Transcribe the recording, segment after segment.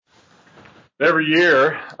Every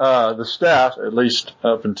year, the staff, at least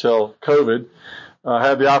up until COVID,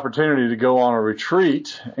 had the opportunity to go on a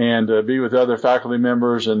retreat and be with other faculty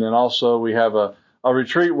members. And then also we have a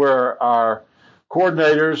retreat where our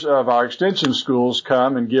coordinators of our extension schools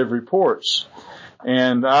come and give reports.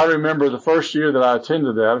 And I remember the first year that I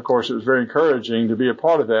attended that. Of course, it was very encouraging to be a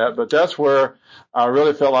part of that. But that's where I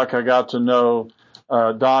really felt like I got to know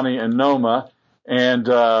Donnie and Noma. And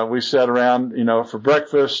we sat around, for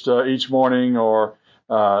breakfast each morning or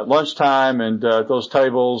lunchtime and at those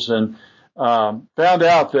tables, and found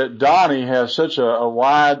out that Donnie has such a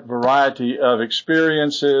wide variety of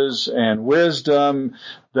experiences and wisdom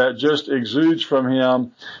that just exudes from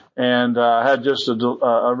him. And had just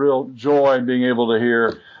a real joy in being able to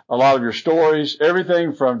hear a lot of your stories,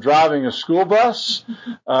 everything from driving a school bus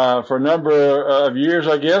for a number of years,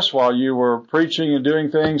 I guess, while you were preaching and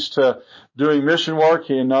doing things, to doing mission work.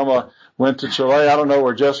 He and Noma went to Chile. I don't know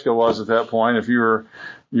where Jessica was at that point, if you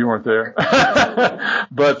weren't there.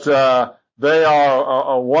 But they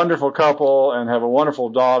are a wonderful couple and have a wonderful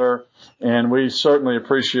daughter, and we certainly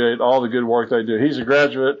appreciate all the good work they do. He's a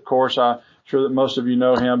graduate, of course. I'm sure that most of you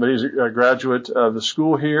know him, but he's a graduate of the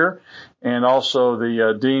school here and also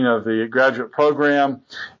the dean of the graduate program,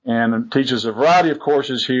 and teaches a variety of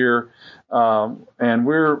courses here. And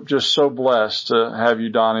we're just so blessed to have you,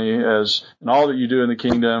 Donnie, and all that you do in the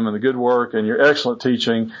kingdom and the good work and your excellent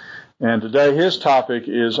teaching. And today his topic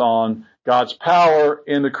is on God's power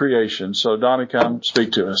in the creation. So Donnie, come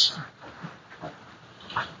speak to us.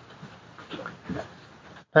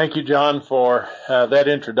 Thank you, John, for that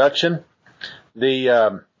introduction.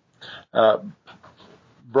 The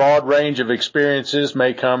broad range of experiences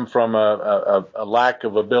may come from a lack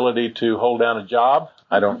of ability to hold down a job.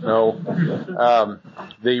 I don't know.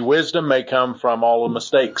 The wisdom may come from all the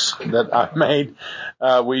mistakes that I've made.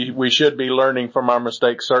 We should be learning from our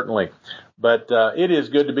mistakes, certainly. But it is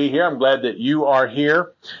good to be here. I'm glad that you are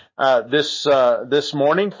here this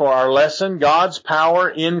morning for our lesson, God's Power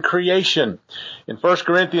in Creation. In 1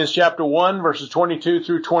 Corinthians chapter 1, verses 22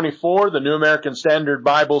 through 24, the New American Standard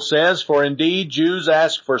Bible says, "For indeed Jews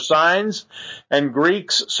ask for signs, and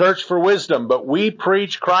Greeks search for wisdom, but we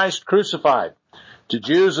preach Christ crucified. To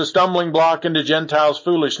Jews a stumbling block, and to Gentiles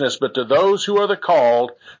foolishness, but to those who are the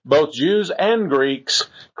called, both Jews and Greeks,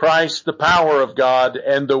 Christ the power of God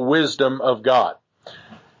and the wisdom of God."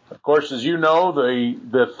 Of course, as you know,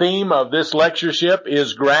 the theme of this lectureship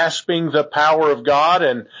is grasping the power of God,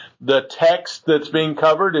 and the text that's being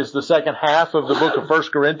covered is the second half of the book of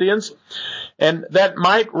 1 Corinthians. And that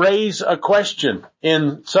might raise a question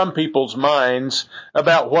in some people's minds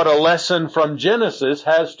about what a lesson from Genesis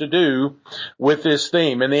has to do with this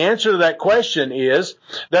theme. And the answer to that question is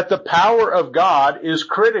that the power of God is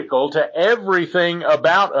critical to everything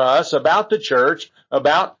about us, about the church,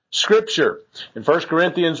 about Scripture. In 1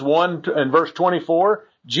 Corinthians 1 and verse 24,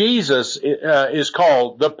 Jesus is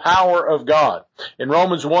called the power of God. In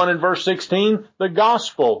Romans 1 and verse 16, the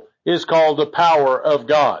gospel is called the power of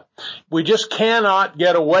God. We just cannot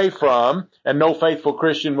get away from, and no faithful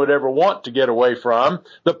Christian would ever want to get away from,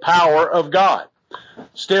 the power of God.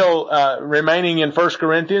 Still remaining in 1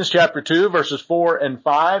 Corinthians chapter 2, verses 4 and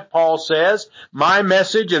 5, Paul says, "My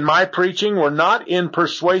message and my preaching were not in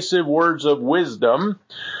persuasive words of wisdom,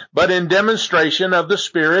 but in demonstration of the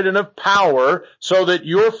Spirit and of power, so that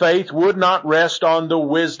your faith would not rest on the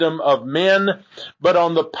wisdom of men, but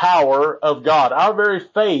on the power of God." Our very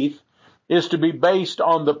faith is to be based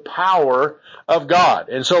on the power of God.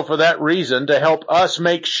 And so for that reason, to help us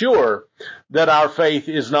make sure that our faith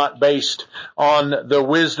is not based on the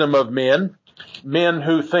wisdom of men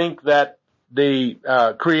who think that the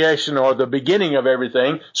creation or the beginning of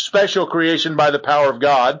everything, special creation by the power of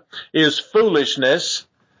God, is foolishness.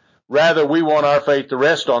 Rather, we want our faith to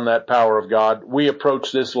rest on that power of God. We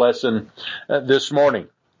approach this lesson this morning.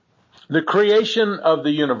 The creation of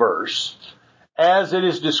the universe, as it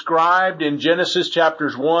is described in Genesis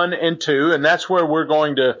chapters 1 and 2, and that's where we're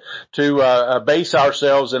going to base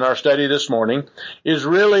ourselves in our study this morning, is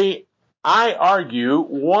really, I argue,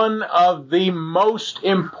 one of the most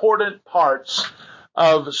important parts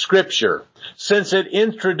of Scripture, since it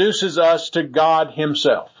introduces us to God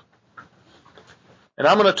Himself. And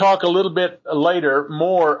I'm going to talk a little bit later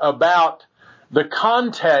more about the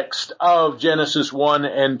context of Genesis 1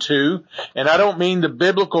 and 2, and I don't mean the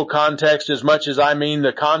biblical context as much as I mean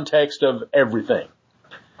the context of everything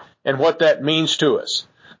and what that means to us.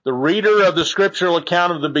 The reader of the scriptural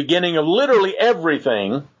account of the beginning of literally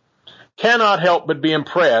everything cannot help but be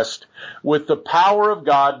impressed with the power of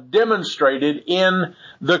God demonstrated in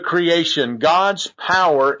the creation, God's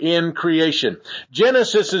power in creation.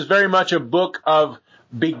 Genesis is very much a book of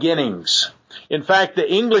beginnings. In fact, the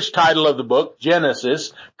English title of the book,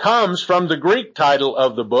 Genesis, comes from the Greek title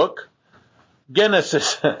of the book,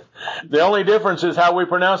 Genesis. The only difference is how we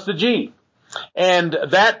pronounce the G. And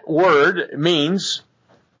that word means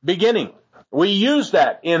beginning. We use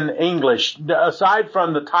that in English. Aside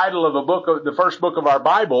from the title of a book, the first book of our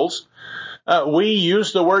Bibles, we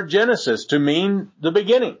use the word Genesis to mean the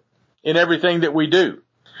beginning in everything that we do.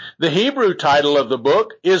 The Hebrew title of the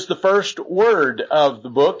book is the first word of the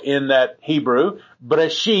book in that Hebrew,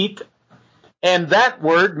 Breshit, and that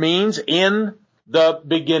word means in the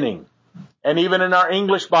beginning. And even in our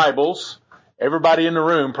English Bibles, everybody in the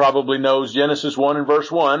room probably knows Genesis 1 and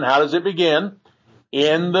verse 1. How does it begin?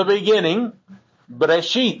 In the beginning,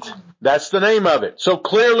 Breshit. That's the name of it. So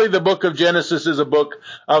clearly the book of Genesis is a book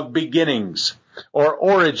of beginnings, or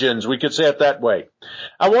origins, we could say it that way.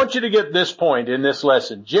 I want you to get this point in this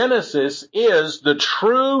lesson. Genesis is the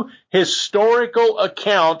true historical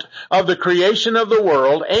account of the creation of the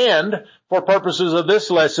world, and, for purposes of this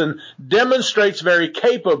lesson, demonstrates very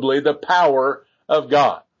capably the power of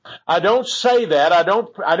God. I don't say that. I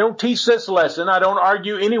don't teach this lesson. I don't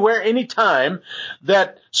argue anywhere, anytime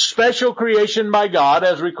that special creation by God,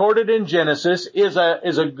 as recorded in Genesis, is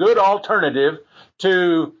a good alternative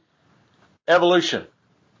to evolution.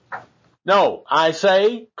 No, I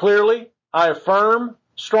say clearly, I affirm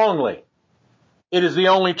strongly, it is the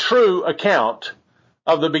only true account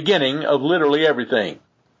of the beginning of literally everything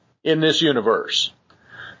in this universe.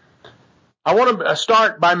 I want to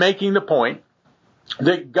start by making the point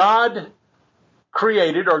that God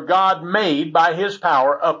created, or God made by His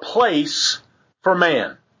power, a place for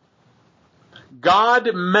man. God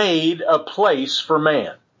made a place for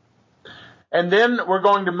man. And then we're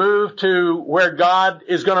going to move to where God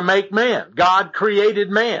is going to make man. God created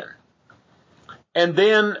man. And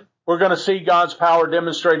then we're going to see God's power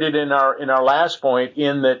demonstrated in our last point,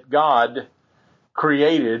 in that God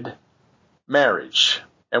created marriage.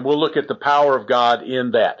 And we'll look at the power of God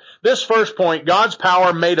in that. This first point, God's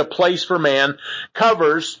power made a place for man,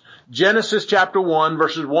 covers Genesis chapter 1,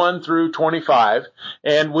 verses 1 through 25.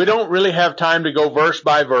 And we don't really have time to go verse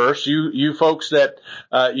by verse. You folks that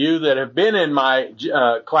have been in my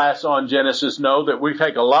class on Genesis know that we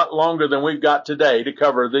take a lot longer than we've got today to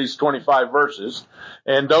cover these 25 verses.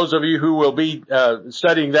 And those of you who will be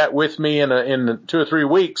studying that with me in 2 or 3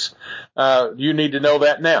 weeks, you need to know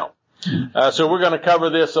that now. So we're going to cover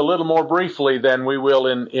this a little more briefly than we will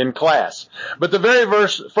in class. But the very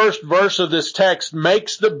first verse of this text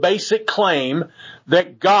makes the basic claim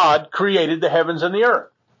that God created the heavens and the earth.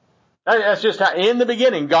 That's just how, in the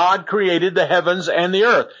beginning, God created the heavens and the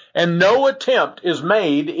earth. And no attempt is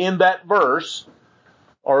made in that verse,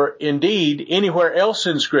 or indeed anywhere else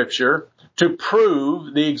in Scripture, to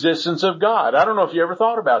prove the existence of God. I don't know if you ever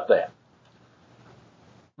thought about that.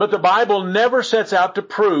 But the Bible never sets out to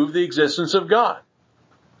prove the existence of God.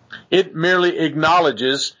 It merely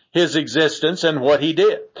acknowledges His existence and what He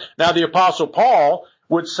did. Now, the Apostle Paul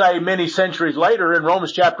would say many centuries later in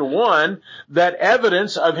Romans chapter 1 that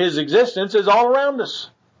evidence of His existence is all around us.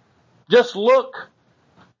 Just look.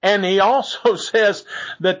 And he also says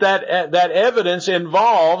that evidence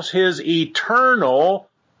involves His eternal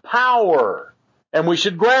power. And we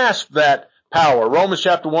should grasp that power. Romans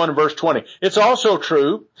chapter 1 and verse 20. It's also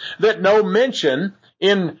true that no mention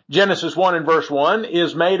in Genesis 1 and verse 1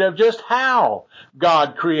 is made of just how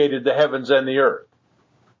God created the heavens and the earth.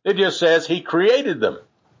 It just says He created them.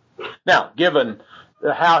 Now, given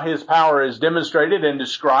how His power is demonstrated and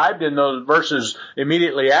described in those verses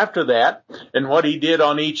immediately after that, and what He did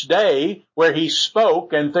on each day where He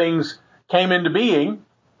spoke and things came into being,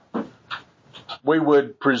 we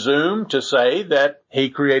would presume to say that He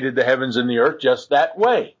created the heavens and the earth just that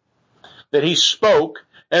way. That He spoke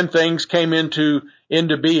and things came into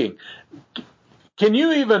being. Can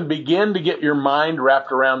you even begin to get your mind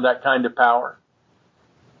wrapped around that kind of power?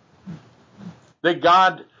 That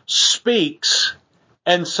God speaks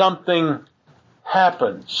and something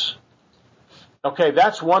happens. Okay,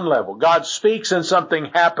 that's one level. God speaks and something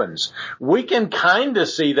happens. We can kind of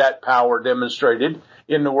see that power demonstrated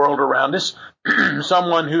in the world around us.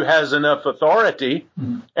 Someone who has enough authority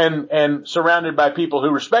and surrounded by people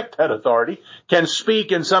who respect that authority can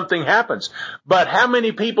speak and something happens. But how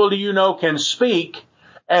many people do you know can speak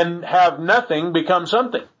and have nothing become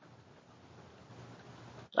something?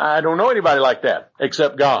 I don't know anybody like that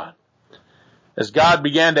except God. As God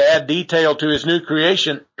began to add detail to His new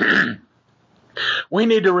creation, we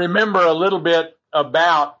need to remember a little bit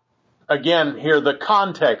about, again, here, the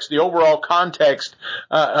context, the overall context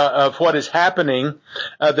of what is happening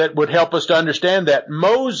that would help us to understand that.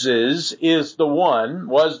 Moses was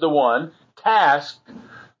the one tasked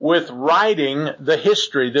with writing the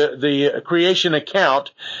history, the creation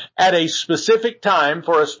account at a specific time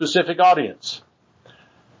for a specific audience.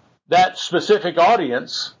 That specific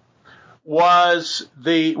audience was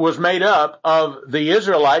made up of the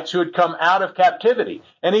Israelites who had come out of captivity,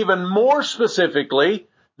 and even more specifically,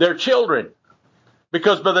 their children.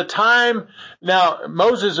 Because by the time, now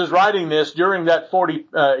Moses is writing this during that 40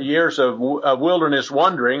 years of wilderness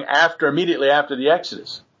wandering immediately after the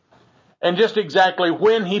Exodus. And just exactly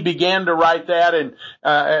when he began to write that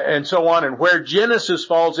and so on, and where Genesis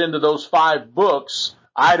falls into those 5 books,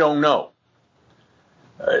 I don't know.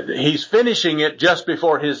 He's finishing it just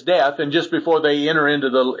before his death and just before they enter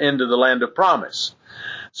into the land of promise.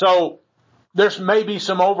 So there's maybe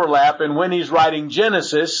some overlap in when he's writing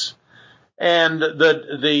Genesis and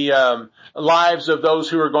the lives of those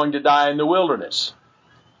who are going to die in the wilderness.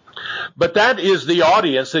 But that is the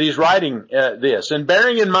audience that he's writing this. And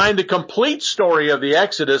bearing in mind the complete story of the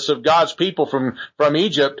Exodus of God's people from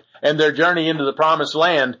Egypt and their journey into the promised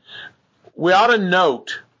land, we ought to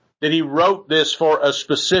note that he wrote this for a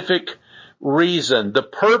specific reason. The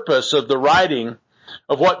purpose of the writing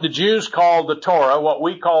of what the Jews called the Torah, what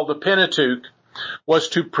we call the Pentateuch, was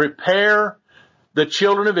to prepare the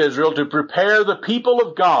children of Israel, to prepare the people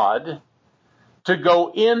of God to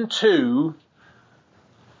go into,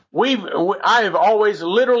 I have always,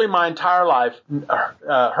 literally my entire life,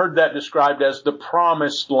 heard that described as the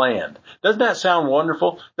promised land. Doesn't that sound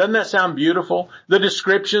wonderful? Doesn't that sound beautiful? The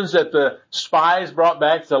descriptions that the spies brought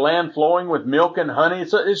back, the land flowing with milk and honey,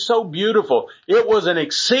 it's so beautiful. It was an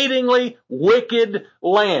exceedingly wicked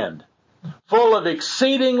land, full of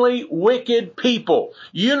exceedingly wicked people.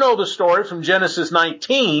 You know the story from Genesis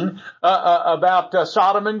 19 about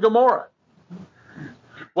Sodom and Gomorrah.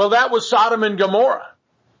 Well, that was Sodom and Gomorrah.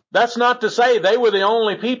 That's not to say they were the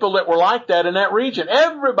only people that were like that in that region.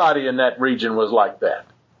 Everybody in that region was like that.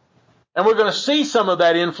 And we're going to see some of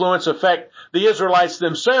that influence affect the Israelites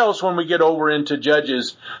themselves when we get over into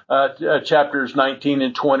Judges chapters 19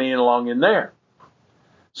 and 20 and along in there.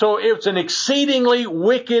 So it's an exceedingly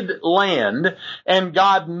wicked land, and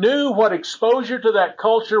God knew what exposure to that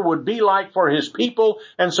culture would be like for his people,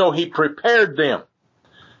 and so he prepared them.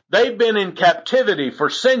 They've been in captivity for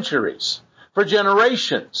centuries, for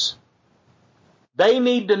generations. They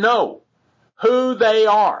need to know who they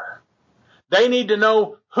are. They need to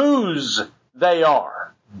know whose they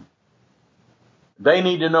are. They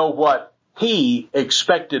need to know what he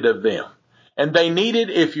expected of them. And they needed,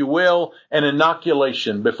 if you will, an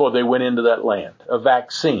inoculation before they went into that land, a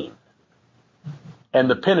vaccine. And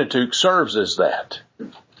the Pentateuch serves as that.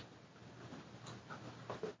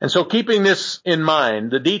 And so keeping this in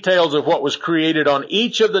mind, the details of what was created on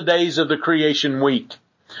each of the days of the creation week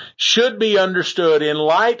should be understood in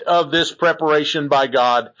light of this preparation by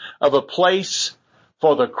God of a place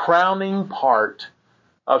for the crowning part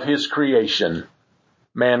of his creation,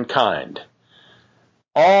 mankind.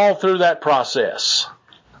 All through that process,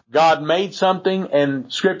 God made something,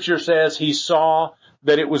 and Scripture says he saw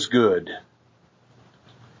that it was good.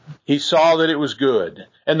 He saw that it was good.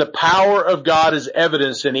 And the power of God is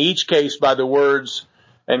evidenced in each case by the words,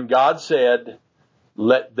 and God said,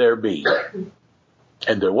 let there be.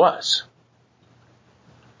 And there was.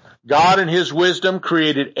 God in his wisdom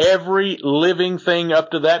created every living thing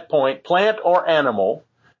up to that point, plant or animal.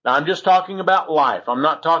 Now I'm just talking about life. I'm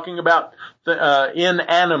not talking about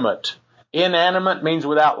inanimate. Inanimate means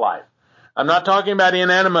without life. I'm not talking about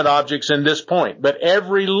inanimate objects in this point, but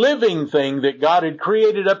every living thing that God had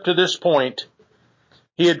created up to this point,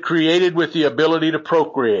 he had created with the ability to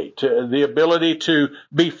procreate, the ability to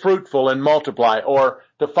be fruitful and multiply, or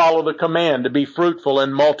to follow the command to be fruitful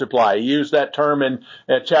and multiply. He used that term in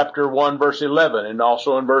chapter 1, verse 11, and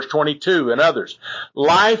also in verse 22 and others.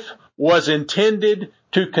 Life was intended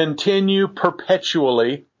to continue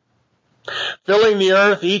perpetually. Filling the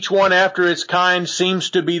earth, each one after its kind,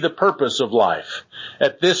 seems to be the purpose of life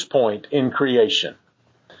at this point in creation.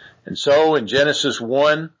 And so in Genesis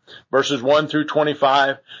 1, verses 1 through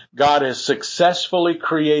 25, God has successfully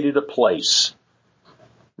created a place.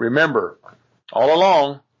 Remember, all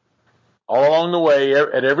along the way,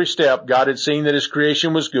 at every step, God had seen that his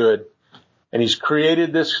creation was good, and he's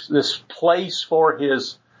created this place for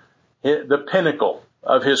the pinnacle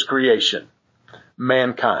of his creation,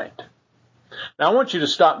 mankind. Now I want you to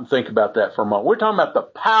stop and think about that for a moment. We're talking about the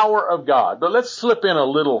power of God, but let's slip in a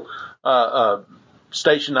little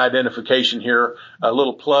station identification here, a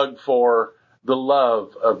little plug for the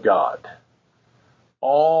love of God.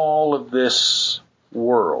 All of this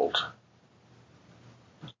world,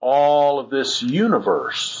 all of this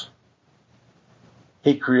universe,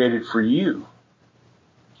 he created for you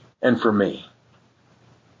and for me.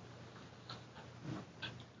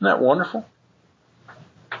 Isn't that wonderful?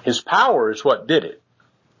 His power is what did it.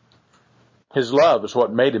 His love is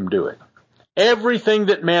what made him do it. Everything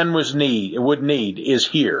that man would need is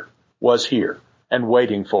here, was here, and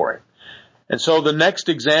waiting for it. And so the next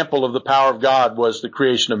example of the power of God was the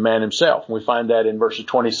creation of man himself. We find that in verses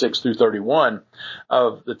 26 through 31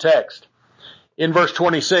 of the text. In verse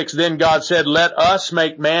 26, then God said, let us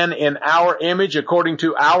make man in our image according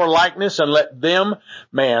to our likeness, and let them,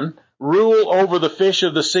 man, rule over the fish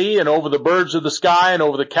of the sea and over the birds of the sky and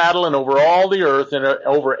over the cattle and over all the earth and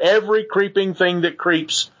over every creeping thing that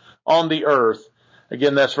creeps on the earth.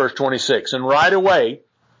 Again, that's verse 26. And right away,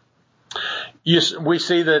 we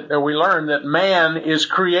see that, we learn that man is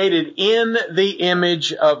created in the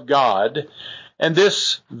image of God. And in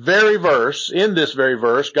this very verse,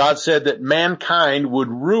 God said that mankind would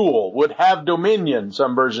rule, would have dominion,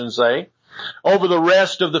 some versions say, over the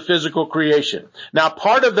rest of the physical creation. Now,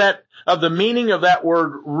 part of the meaning of that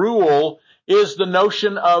word rule is the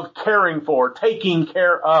notion of caring for, taking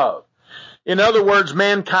care of. In other words,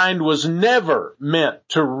 mankind was never meant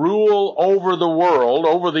to rule over the world,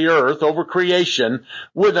 over the earth, over creation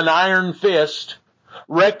with an iron fist,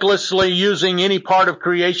 recklessly using any part of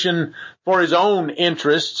creation for his own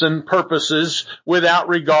interests and purposes without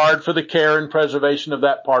regard for the care and preservation of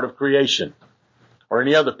that part of creation or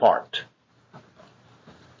any other part.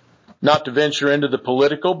 Not to venture into the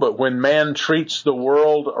political, but when man treats the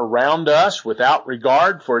world around us without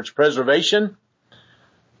regard for its preservation,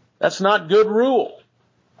 that's not good rule.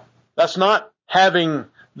 That's not having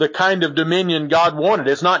the kind of dominion God wanted.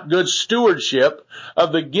 It's not good stewardship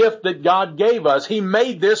of the gift that God gave us. He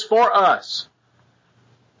made this for us.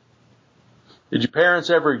 Did your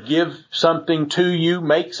parents ever give something to you,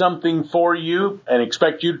 make something for you, and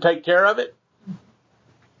expect you to take care of it?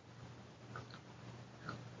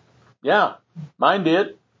 Yeah, mine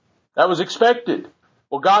did. That was expected.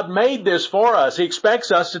 Well, God made this for us. He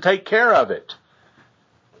expects us to take care of it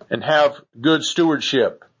and have good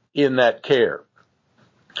stewardship in that care.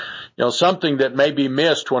 You know, something that may be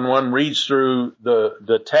missed when one reads through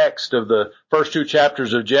the text of the first two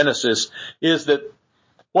chapters of Genesis is that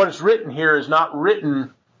what is written here is not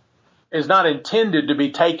intended to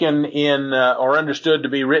be taken in or understood to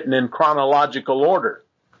be written in chronological order.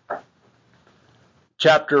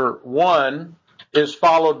 Chapter 1 is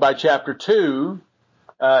followed by chapter 2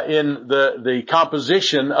 in the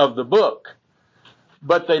composition of the book.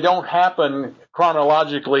 But they don't happen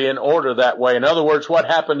chronologically in order that way. In other words, what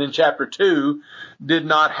happened in chapter 2 did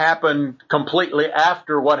not happen completely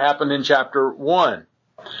after what happened in chapter 1.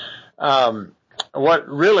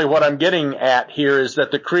 What I'm getting at here is that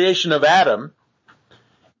the creation of Adam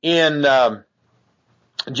in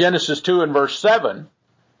Genesis 2 and verse 7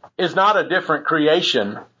 is not a different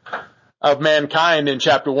creation of mankind in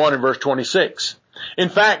chapter 1 and verse 26. In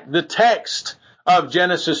fact, the text of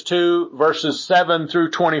Genesis 2 verses 7 through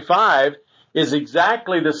 25 is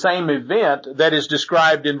exactly the same event that is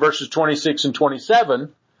described in verses 26 and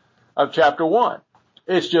 27 of chapter 1.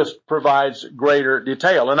 It just provides greater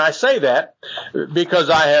detail. And I say that because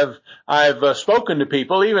I've spoken to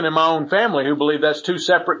people, even in my own family, who believe that's two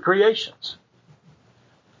separate creations.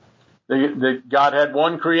 God had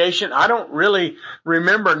one creation. I don't really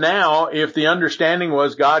remember now if the understanding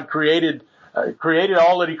was God created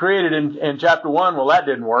all that he created in chapter 1. Well, that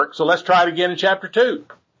didn't work. So let's try it again in chapter 2.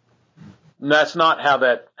 And that's not how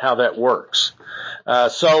that works.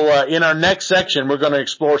 So in our next section, we're going to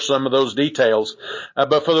explore some of those details.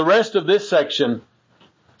 But for the rest of this section,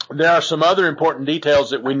 there are some other important details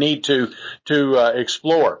that we need to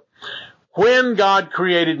explore. When God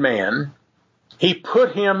created man, he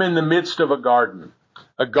put him in the midst of a garden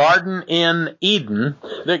in Eden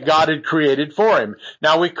that God had created for him.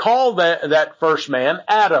 Now we call that first man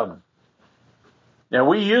Adam. Now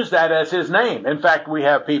we use that as his name. In fact, we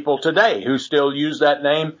have people today who still use that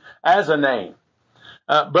name as a name.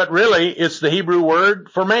 But really, it's the Hebrew word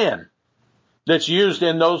for man that's used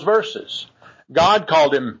in those verses. God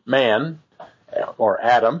called him man, or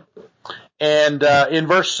Adam. And in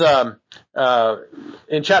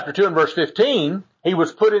chapter 2 and verse 15, he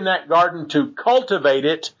was put in that garden to cultivate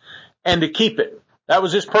it and to keep it. That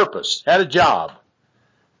was his purpose. Had a job.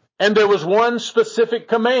 And there was one specific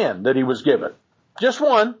command that he was given. Just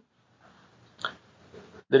one.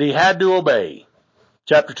 That he had to obey.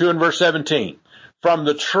 Chapter 2 and verse 17. From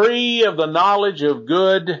the tree of the knowledge of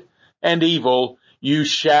good and evil you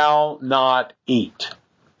shall not eat.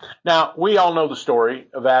 Now, we all know the story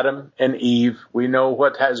of Adam and Eve. We know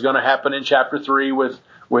what is going to happen in chapter 3 with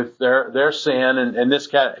their sin and this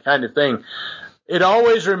kind of thing. It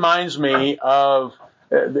always reminds me of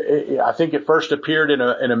I think it first appeared in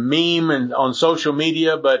a meme and on social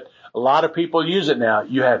media, but a lot of people use it now.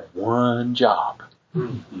 You had one job.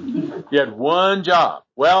 You had one job.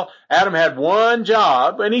 Well, Adam had one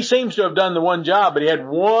job, and he seems to have done the one job, but he had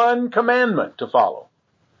one commandment to follow.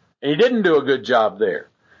 And he didn't do a good job there.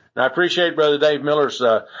 And I appreciate Brother Dave Miller's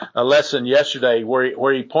lesson yesterday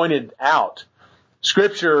where he pointed out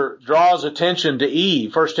Scripture draws attention to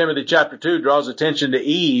Eve. 1 Timothy chapter 2 draws attention to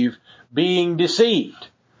Eve being deceived.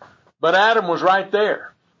 But Adam was right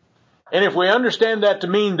there. And if we understand that to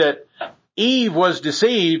mean that Eve was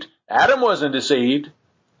deceived, Adam wasn't deceived,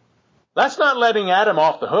 that's not letting Adam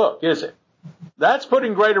off the hook, is it? That's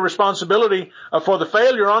putting greater responsibility for the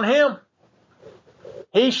failure on him.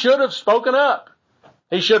 He should have spoken up.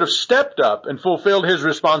 He should have stepped up and fulfilled his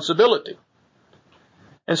responsibility.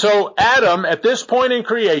 And so Adam, at this point in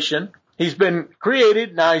creation, he's been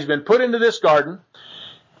created, now he's been put into this garden.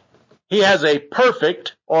 He has a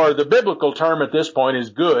perfect, or the biblical term at this point is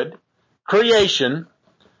good, creation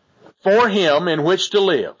for him in which to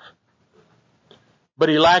live. But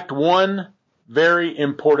he lacked one very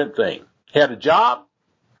important thing. He had a job,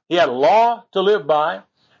 he had a law to live by,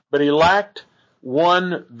 but he lacked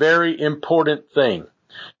one very important thing.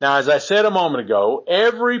 Now, as I said a moment ago,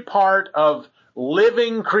 every part of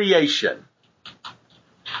living creation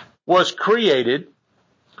was created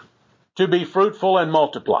to be fruitful and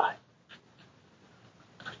multiply.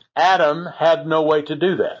 Adam had no way to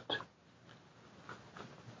do that.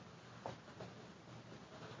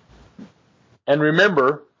 And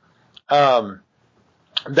remember,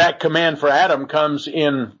 that command for Adam comes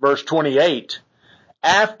in verse 28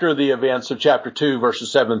 after the events of chapter 2,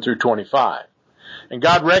 verses 7 through 25. And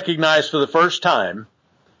God recognized for the first time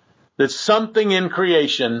that something in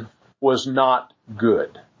creation was not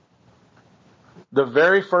good. The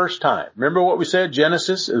very first time. Remember what we said?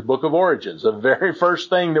 Genesis, the book of origins. The very first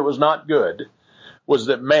thing that was not good was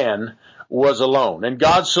that man was alone. And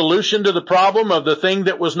God's solution to the problem of the thing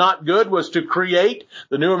that was not good was to create,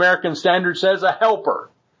 the New American Standard says, a helper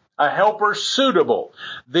suitable.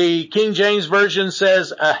 The King James Version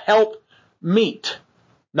says a help meet,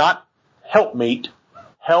 not help meet,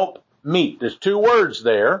 help meet. There's two words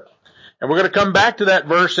there. And we're going to come back to that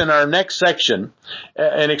verse in our next section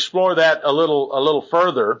and explore that a little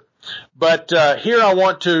further. But here I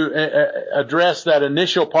want to address that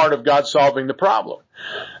initial part of God solving the problem.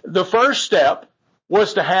 The first step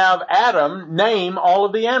was to have Adam name all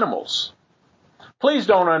of the animals. Please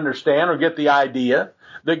don't understand or get the idea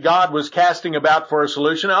that God was casting about for a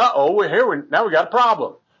solution. Now we got a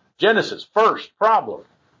problem. Genesis, first problem.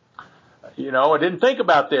 I didn't think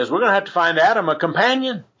about this. We're going to have to find Adam a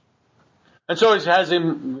companion. And so he has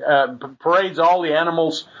him, parades all the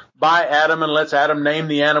animals by Adam and lets Adam name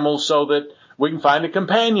the animals so that we can find a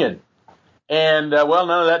companion. And, none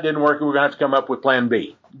of that didn't work. We're going to have to come up with plan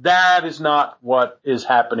B. That is not what is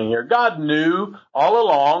happening here. God knew all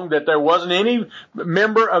along that there wasn't any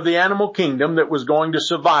member of the animal kingdom that was going to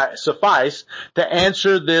suffice to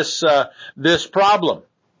answer this problem.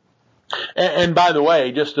 And by the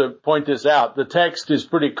way, just to point this out, the text is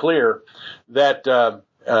pretty clear that,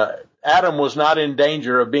 Adam was not in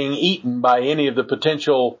danger of being eaten by any of the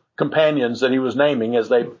potential companions that he was naming as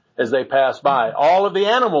they passed by. All of the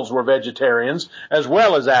animals were vegetarians, as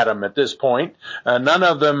well as Adam at this point. None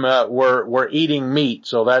of them were eating meat,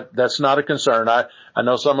 so that's not a concern. I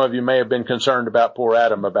know some of you may have been concerned about poor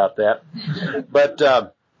Adam about that. But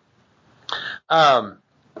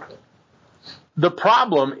the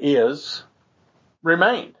problem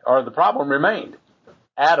remained.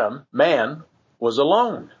 Adam, man, was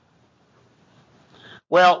alone.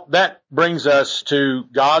 Well, that brings us to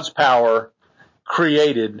God's power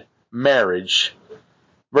created marriage,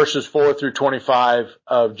 verses 4 through 25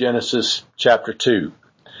 of Genesis chapter 2.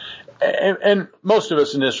 And most of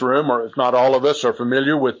us in this room, or if not all of us, are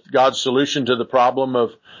familiar with God's solution to the problem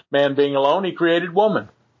of man being alone. He created woman.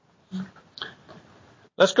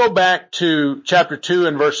 Let's go back to chapter 2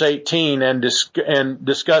 and verse 18 and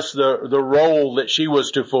discuss the role that she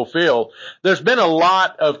was to fulfill. There's been a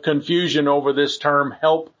lot of confusion over this term,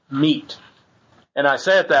 help meet. And I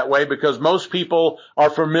say it that way because most people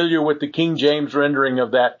are familiar with the King James rendering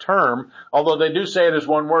of that term, although they do say it as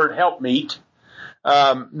one word, help meet,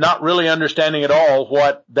 not really understanding at all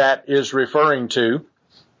what that is referring to.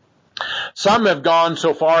 Some have gone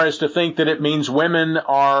so far as to think that it means women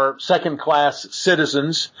are second-class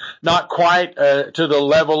citizens, not quite to the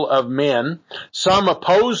level of men. Some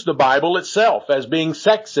oppose the Bible itself as being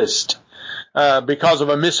sexist because of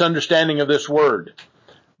a misunderstanding of this word.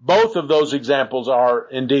 Both of those examples are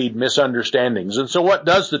indeed misunderstandings. And so what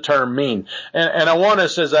does the term mean? And I want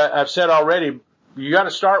us, as I've said already, you got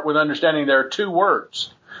to start with understanding there are two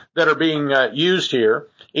words that are being used here.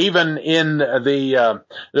 Even in there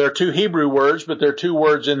are two Hebrew words, but there are two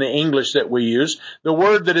words in the English that we use. The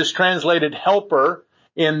word that is translated helper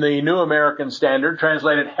in the New American Standard,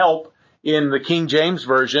 translated help in the King James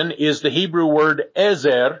Version, is the Hebrew word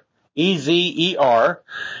ezer, E-Z-E-R,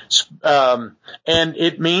 and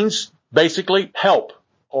it means basically help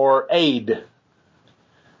or aid.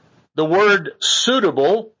 The word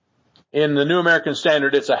suitable in the New American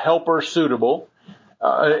Standard, it's a helper suitable.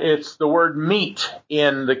 It's the word meet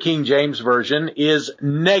in the King James Version is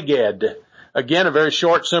neged. Again, a very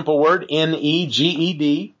short, simple word,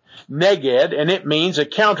 N-E-G-E-D, neged, and it means a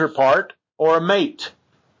counterpart or a mate.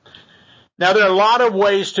 Now, there are a lot of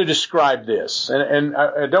ways to describe this, and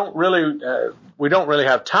we don't really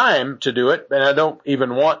have time to do it, and I don't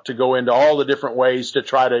even want to go into all the different ways to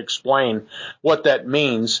try to explain what that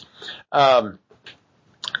means.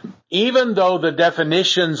 Even though the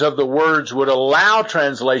definitions of the words would allow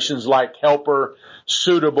translations like helper,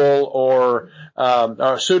 suitable, or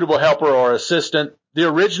suitable helper or assistant, the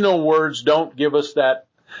original words don't give us that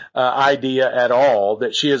idea at all,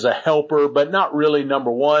 that she is a helper, but not really number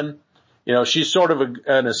one. You know, she's sort of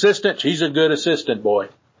an assistant. She's a good assistant boy.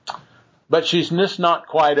 But she's just not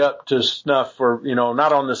quite up to snuff for,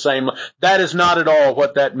 not on the same. That is not at all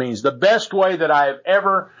what that means. The best way that I have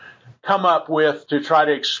ever come up with to try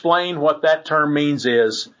to explain what that term means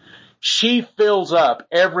is she fills up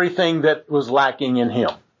everything that was lacking in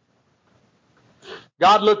him.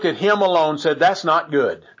 God looked at him alone and said, that's not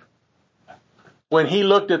good. When he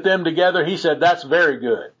looked at them together, he said, that's very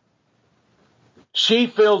good. She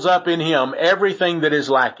fills up in him everything that is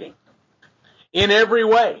lacking. In every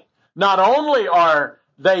way. Not only are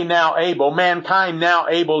they now able, mankind now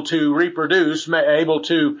able to reproduce, able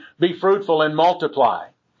to be fruitful and multiply,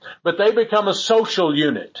 but they become a social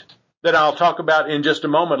unit that I'll talk about in just a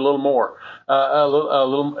moment a little more, in a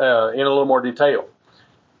little more detail.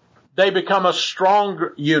 They become a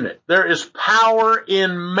stronger unit. There is power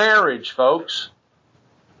in marriage, folks.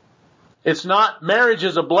 It's not, marriage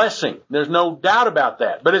is a blessing. There's no doubt about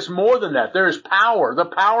that. But it's more than that. There is power, the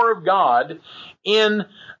power of God in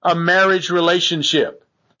a marriage relationship.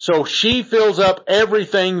 So she fills up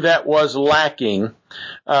everything that was lacking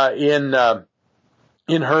in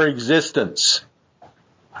her existence.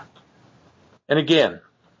 And again,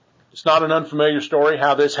 it's not an unfamiliar story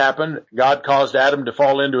how this happened. God caused Adam to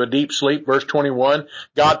fall into a deep sleep. Verse 21,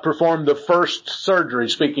 God performed the first surgery,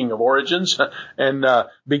 speaking of origins and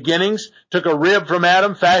beginnings, took a rib from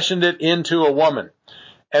Adam, fashioned it into a woman.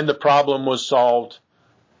 And the problem was solved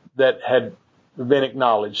that had been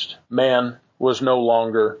acknowledged. Man was no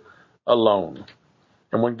longer alone.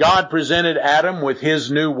 And when God presented Adam with his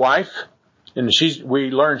new wife, and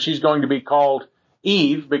we learn she's going to be called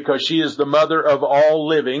Eve because she is the mother of all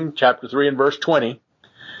living, chapter 3 and verse 20,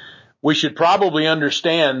 we should probably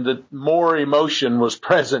understand that more emotion was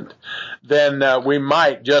present than we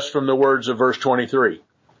might just from the words of verse 23,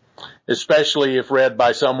 especially if read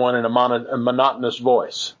by someone in a monotonous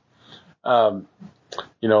voice.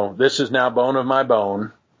 This is now bone of my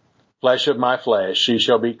bone, flesh of my flesh, she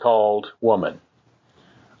shall be called woman.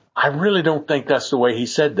 I really don't think that's the way he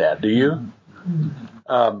said that, do you?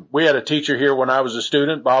 We had a teacher here when I was a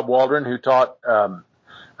student, Bob Waldron, who taught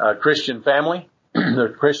Christian family,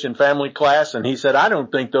 the Christian family class, and he said, I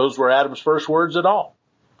don't think those were Adam's first words at all.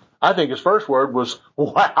 I think his first word was,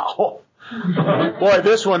 wow. Boy,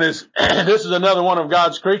 this is another one of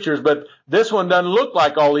God's creatures, but this one doesn't look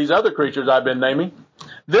like all these other creatures I've been naming.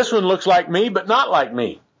 This one looks like me, but not like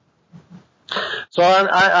me. So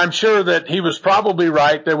I'm sure that he was probably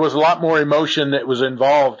right. There was a lot more emotion that was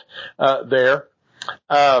involved there.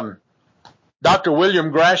 Dr.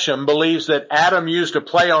 William Gresham believes that Adam used a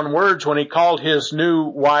play on words when he called his new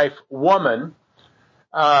wife woman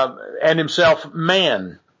and himself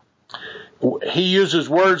man. He uses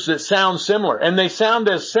words that sound similar, and they sound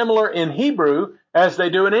as similar in Hebrew as they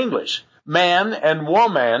do in English. Man and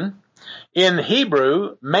woman. In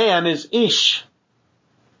Hebrew, man is ish.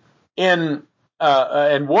 And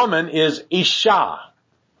woman is isha.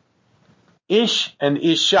 Ish and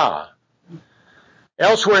isha.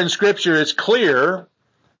 Elsewhere in Scripture, it's clear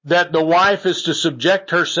that the wife is to subject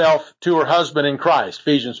herself to her husband in Christ,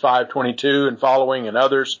 Ephesians 5:22 and following and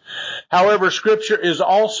others. However, Scripture is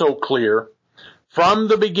also clear from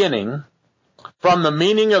the beginning, from the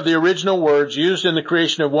meaning of the original words used in the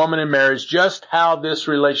creation of woman and marriage, just how this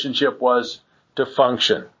relationship was to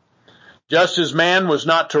function. Just as man was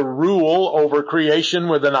not to rule over creation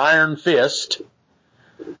with an iron fist,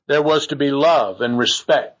 there was to be love and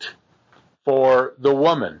respect for the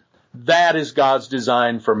woman. That is God's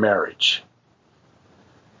design for marriage.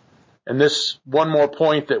 And this one more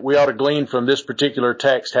point that we ought to glean from this particular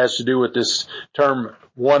text has to do with this term,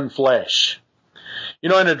 one flesh. You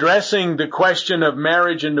know, in addressing the question of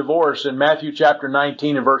marriage and divorce in Matthew chapter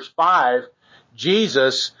 19 and verse 5,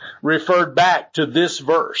 Jesus referred back to this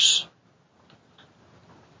verse.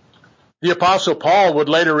 The Apostle Paul would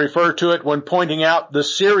later refer to it when pointing out the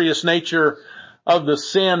serious nature of the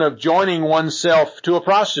sin of joining oneself to a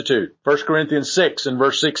prostitute. 1 Corinthians 6 and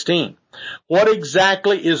verse 16. What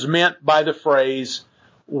exactly is meant by the phrase,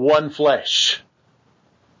 one flesh,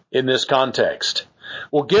 in this context?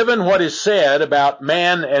 Well, given what is said about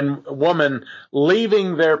man and woman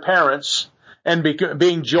leaving their parents and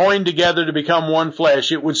being joined together to become one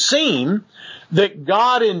flesh, it would seem that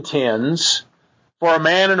God intends for a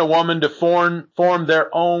man and a woman to form their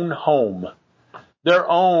own home, their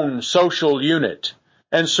own social unit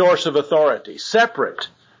and source of authority, separate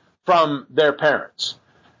from their parents.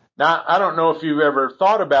 Now, I don't know if you've ever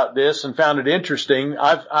thought about this and found it interesting.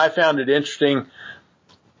 I found it interesting.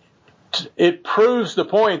 It proves the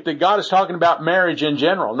point that God is talking about marriage in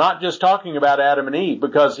general, not just talking about Adam and Eve,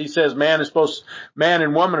 because he says man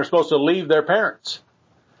and woman are supposed to leave their parents.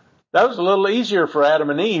 That was a little easier for Adam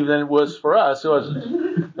and Eve than it was for us. They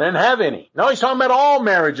didn't have any. No, he's talking about all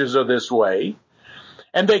marriages are this way.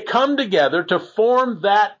 And they come together to form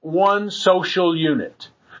that one social unit.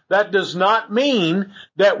 That does not mean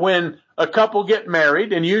that when a couple get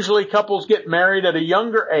married, and usually couples get married at a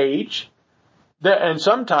younger age, and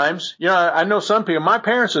sometimes, you know, I know some people, my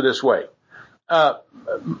parents are this way.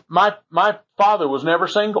 My father was never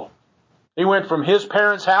single. He went from his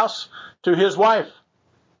parents' house to his wife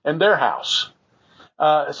and their house.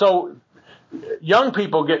 So young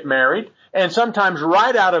people get married, and sometimes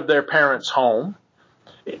right out of their parents' home.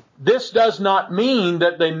 This does not mean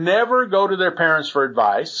that they never go to their parents for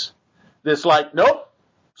advice. This like, nope,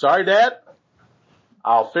 sorry, Dad,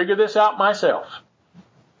 I'll figure this out myself.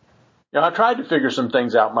 You know, I tried to figure some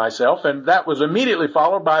things out myself, and that was immediately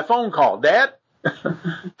followed by a phone call. Dad,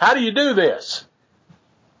 how do you do this?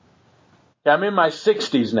 I'm in my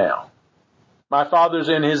 60s now. My father's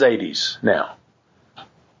in his 80s now.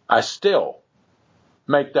 I still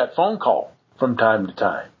make that phone call from time to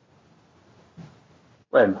time.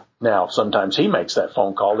 And now sometimes he makes that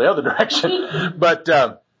phone call the other direction. But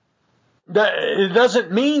it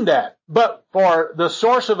doesn't mean that. But for the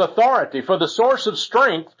source of authority, for the source of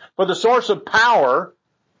strength, for the source of power,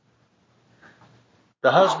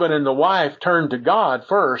 the husband and the wife turn to God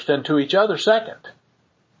first and to each other second.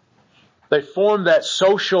 They form that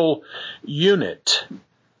social unit.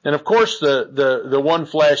 And of course, the one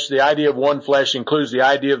flesh, the idea of one flesh includes the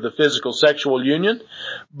idea of the physical sexual union,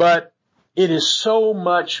 but it is so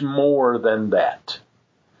much more than that.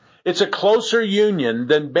 It's a closer union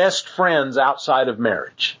than best friends outside of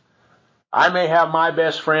marriage. I may have my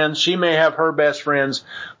best friends, she may have her best friends,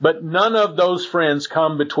 but none of those friends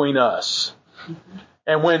come between us.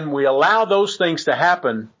 And when we allow those things to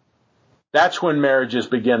happen, that's when marriages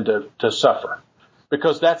begin to suffer.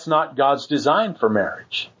 Because that's not God's design for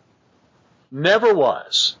marriage. Never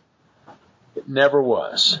was. It never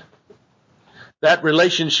was. That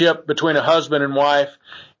relationship between a husband and wife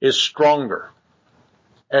is stronger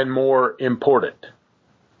and more important.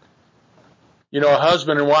 You know, a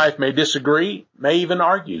husband and wife may disagree, may even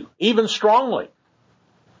argue, even strongly.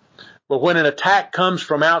 But when an attack comes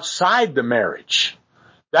from outside the marriage,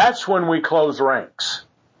 that's when we close ranks.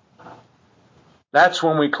 That's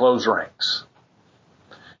when we close ranks.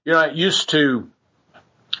 You know, it used to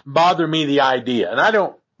bother me the idea, and I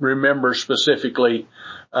don't remember specifically,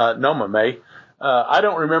 Noma may, I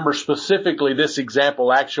don't remember specifically this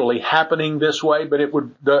example actually happening this way, but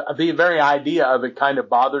the very idea of it kind of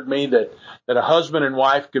bothered me that a husband and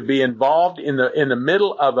wife could be involved in the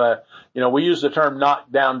middle of we use the term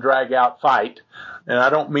knock down, drag out fight. And I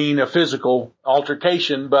don't mean a physical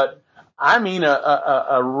altercation, but I mean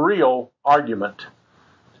a real argument.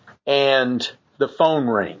 And the phone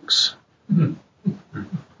rings.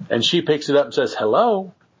 And she picks it up and says,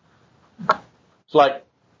 hello. It's like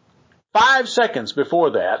 5 seconds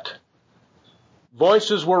before that,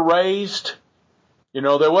 voices were raised. You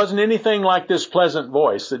know, there wasn't anything like this pleasant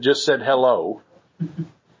voice that just said hello.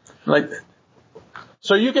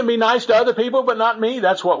 So you can be nice to other people, but not me.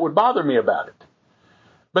 That's what would bother me about it.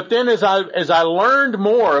 But then as I learned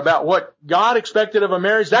more about what God expected of a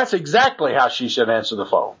marriage, that's exactly how she should answer the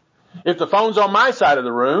phone. If the phone's on my side of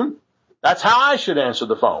the room, that's how I should answer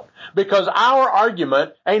the phone. Because our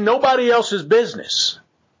argument ain't nobody else's business.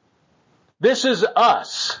 This is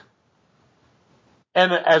us.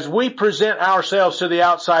 And as we present ourselves to the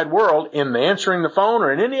outside world in answering the phone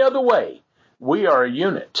or in any other way, we are a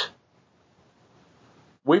unit.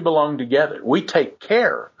 We belong together. We take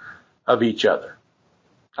care of each other.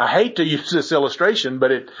 I hate to use this illustration,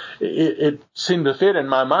 but it seemed to fit in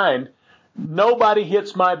my mind. Nobody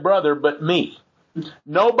hits my brother but me.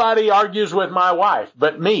 Nobody argues with my wife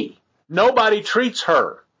but me. Nobody treats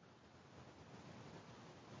her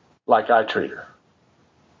like I treat her.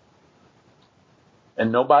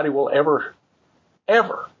 And nobody will ever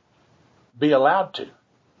be allowed to.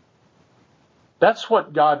 That's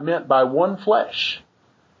what God meant by one flesh.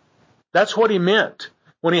 That's what he meant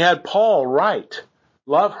when he had Paul write,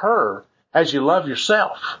 love her as you love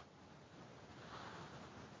yourself.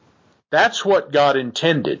 That's what God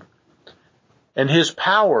intended. And his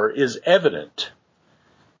power is evident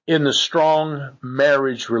in the strong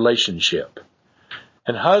marriage relationship.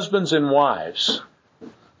 And husbands and wives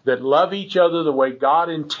that love each other the way God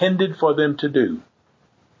intended for them to do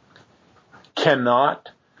cannot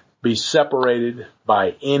be separated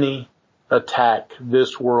by any attack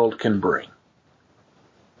this world can bring.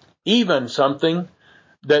 Even something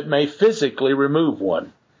that may physically remove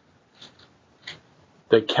one.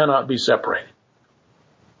 They cannot be separated.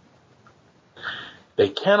 They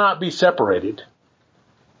cannot be separated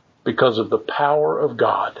because of the power of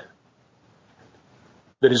God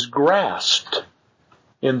that is grasped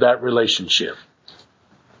in that relationship.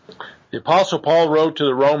 The Apostle Paul wrote to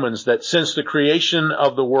the Romans that since the creation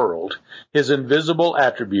of the world, his invisible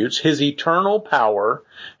attributes, his eternal power,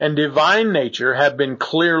 and divine nature have been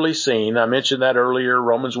clearly seen. I mentioned that earlier,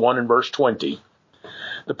 Romans 1 and verse 20.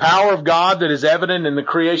 The power of God that is evident in the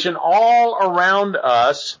creation all around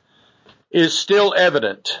us is still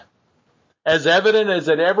evident as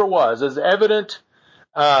it ever was, as evident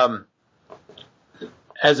as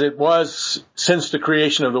it was since the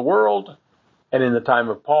creation of the world and in the time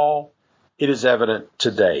of Paul. It is evident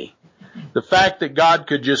today. The fact that God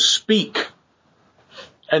could just speak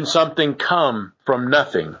and something come from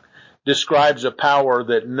nothing describes a power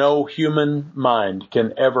that no human mind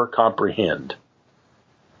can ever comprehend.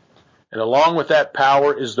 And along with that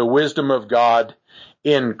power is the wisdom of God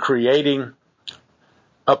in creating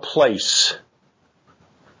a place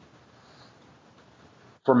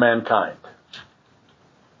for mankind.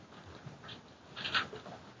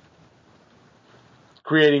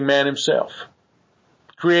 Creating man himself.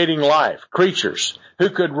 Creating life, creatures who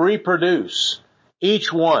could reproduce,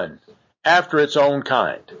 each one after its own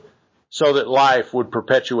kind, so that life would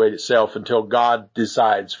perpetuate itself until God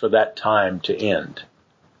decides for that time to end.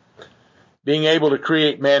 Being able to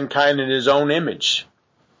create mankind in his own image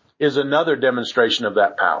is another demonstration of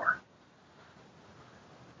that power.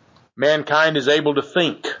 Mankind is able to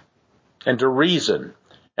think and to reason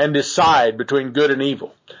and decide between good and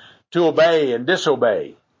evil, to obey and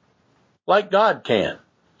disobey, like God can.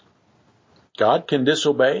 God can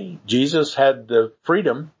disobey. Jesus had the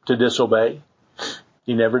freedom to disobey.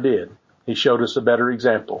 He never did. He showed us a better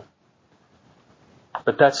example.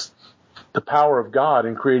 But that's the power of God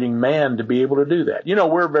in creating man to be able to do that. You know,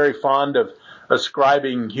 we're very fond of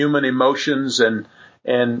ascribing human emotions and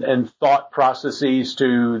thought processes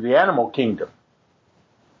to the animal kingdom.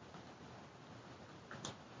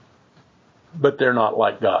 But they're not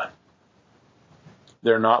like God.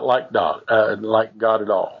 They're not like God at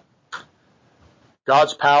all.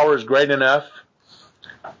 God's power is great enough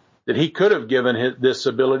that he could have given this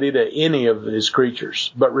ability to any of his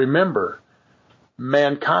creatures. But remember,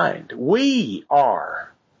 mankind, we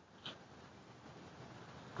are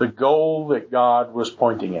the goal that God was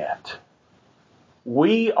pointing at.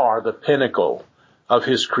 We are the pinnacle of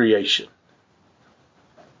his creation.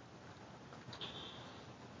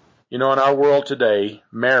 You know, in our world today,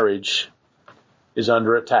 marriage is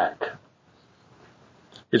under attack.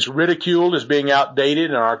 It's ridiculed as being outdated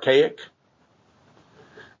and archaic.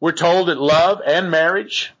 We're told that love and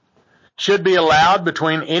marriage should be allowed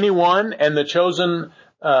between anyone and the chosen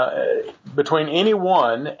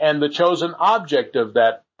object of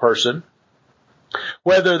that person,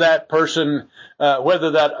 whether the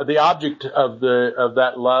object of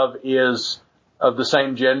that love is of the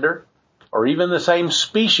same gender or even the same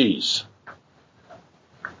species.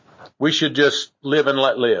 We should just live and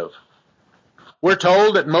let live. We're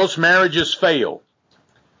told that most marriages fail.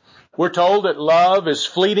 We're told that love is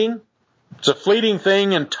fleeting. It's a fleeting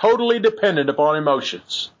thing and totally dependent upon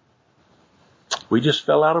emotions. We just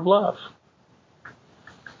fell out of love.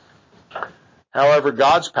 However,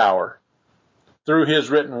 God's power, through his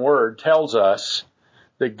written word, tells us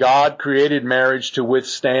that God created marriage to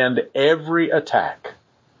withstand every attack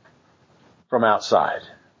from outside.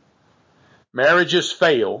 Marriages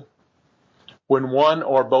fail when one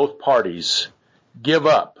or both parties give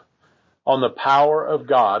up on the power of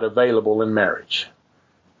God available in marriage.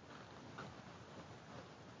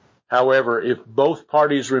 However, if both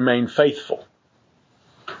parties remain faithful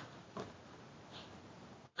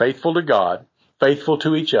to God, faithful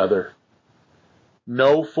to each other,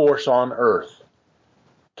 no force on earth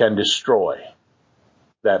can destroy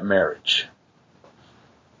that marriage.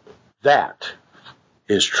 That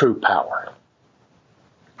is true power.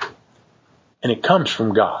 And it comes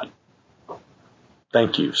from God.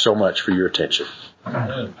 Thank you so much for your attention.